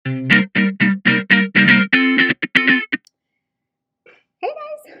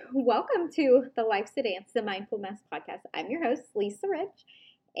to the Life's a Dance, the Mindful Mess podcast. I'm your host, Lisa Rich,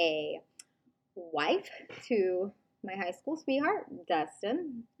 a wife to my high school sweetheart,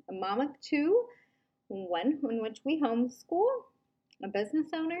 Dustin, a mom of two, one in which we homeschool, a business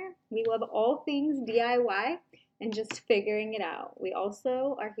owner. We love all things DIY and just figuring it out. We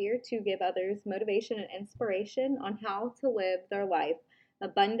also are here to give others motivation and inspiration on how to live their life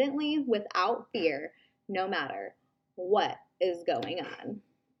abundantly without fear, no matter what is going on.